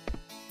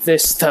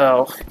 This,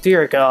 though,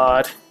 dear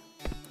God.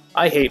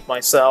 I hate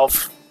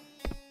myself.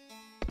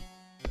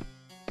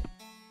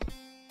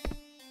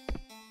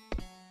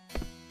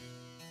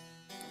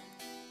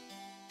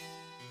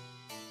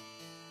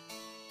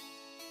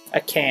 I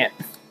can't.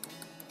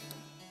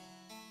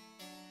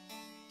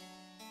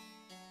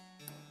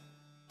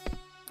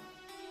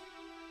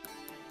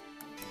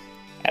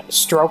 Had a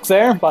stroke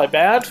there, my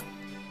bad.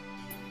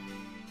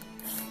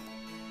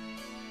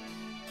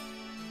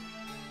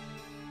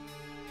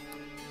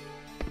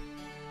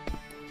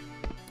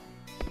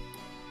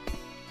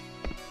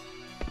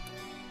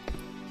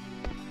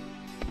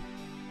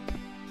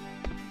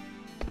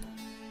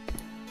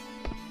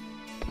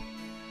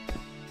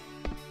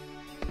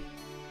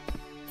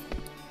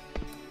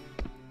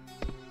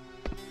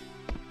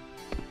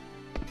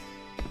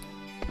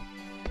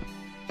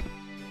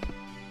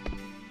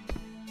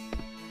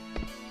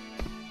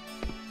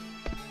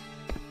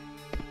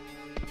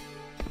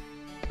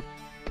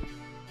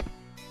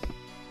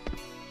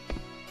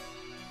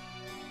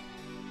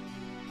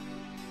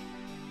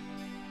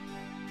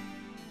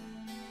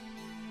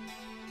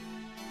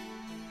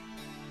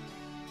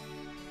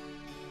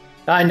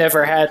 I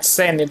never had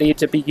sanity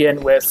to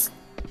begin with.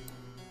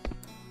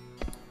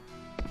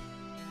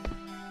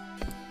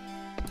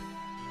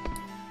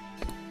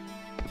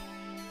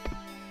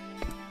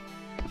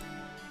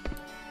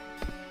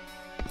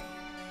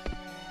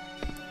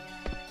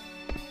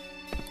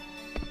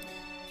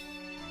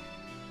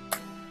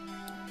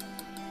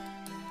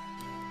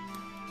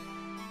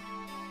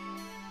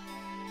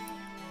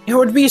 It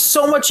would be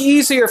so much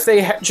easier if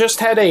they just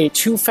had a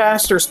too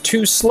fast or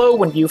too slow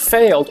when you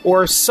failed,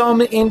 or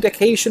some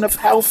indication of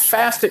how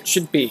fast it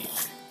should be.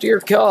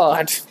 Dear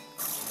God.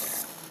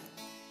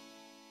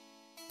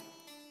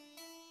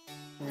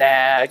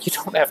 Nah, you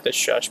don't have to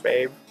shush,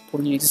 babe.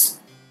 Please.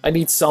 I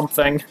need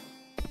something.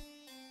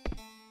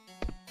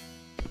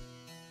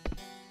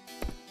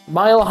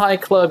 Mile High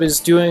Club is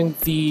doing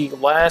the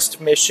last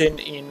mission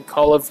in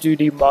Call of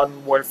Duty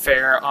Modern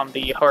Warfare on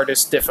the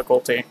hardest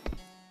difficulty.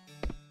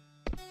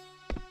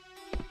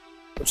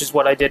 Which is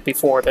what I did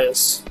before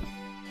this.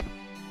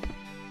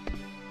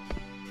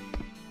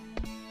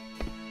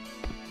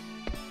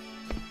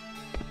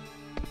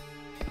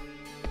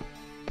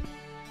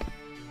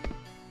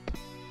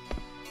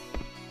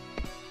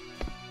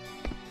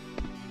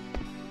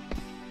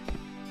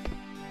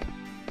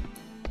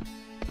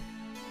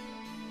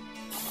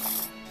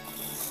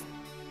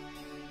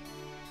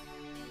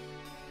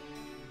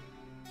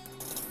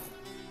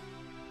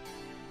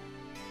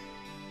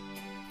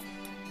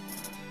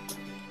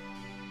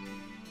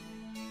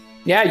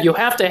 Yeah, you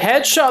have to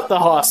headshot the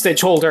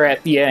hostage holder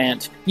at the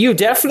end. You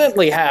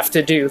definitely have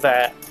to do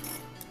that.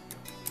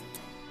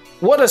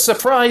 What a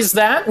surprise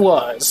that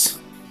was!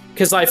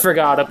 'Cause I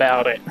forgot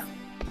about it.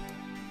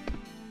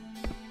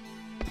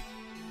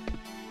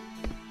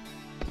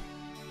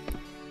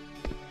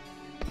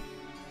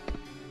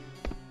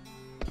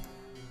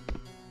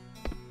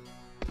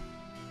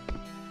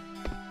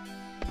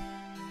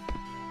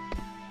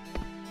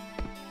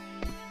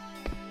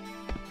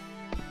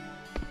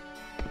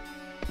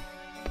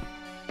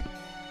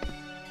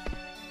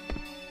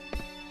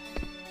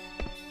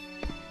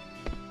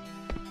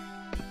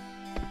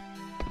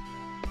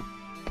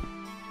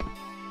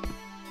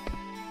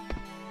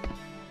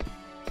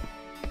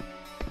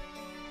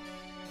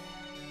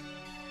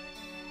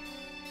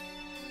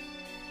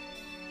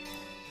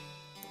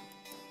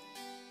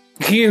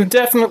 You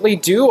definitely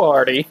do,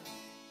 Artie.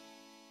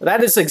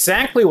 That is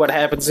exactly what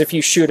happens if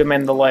you shoot him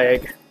in the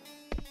leg.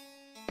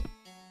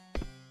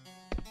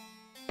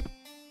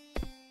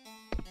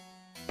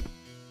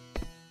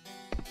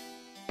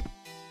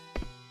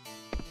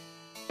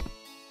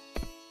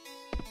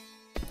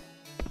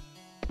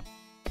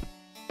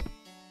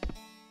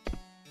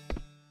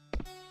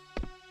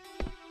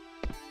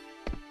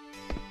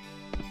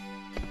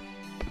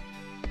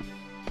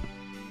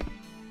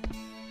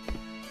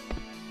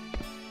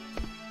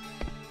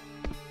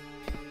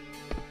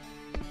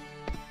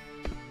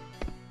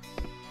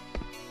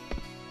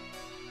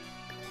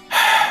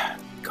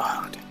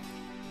 God.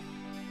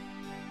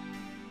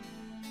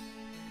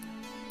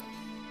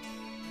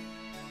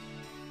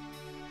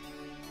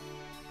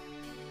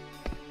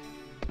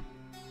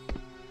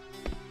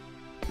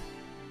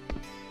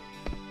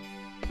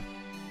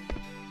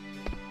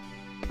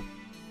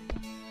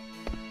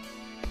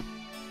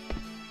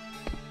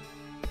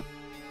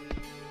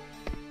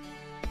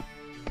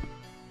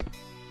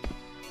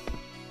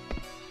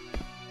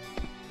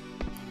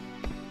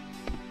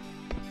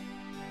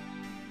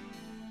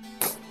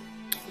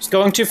 It's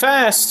going too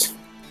fast.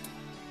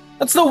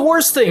 That's the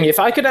worst thing. If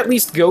I could at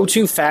least go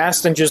too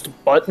fast and just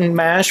button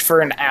mash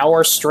for an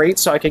hour straight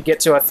so I could get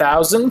to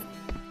 1,000,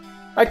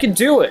 I could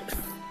do it.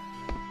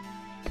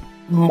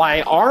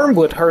 My arm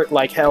would hurt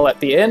like hell at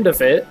the end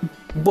of it,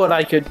 but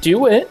I could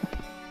do it.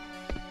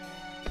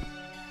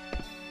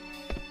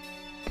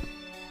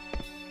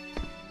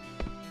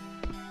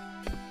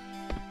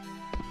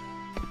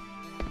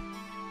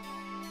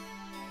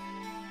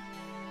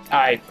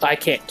 I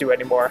can't do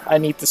anymore. I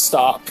need to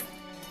stop.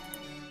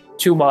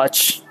 Too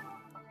much.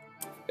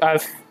 I'm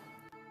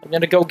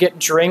gonna go get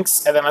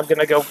drinks, and then I'm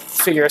gonna go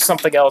figure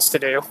something else to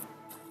do.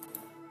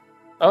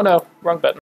 Oh no, wrong button.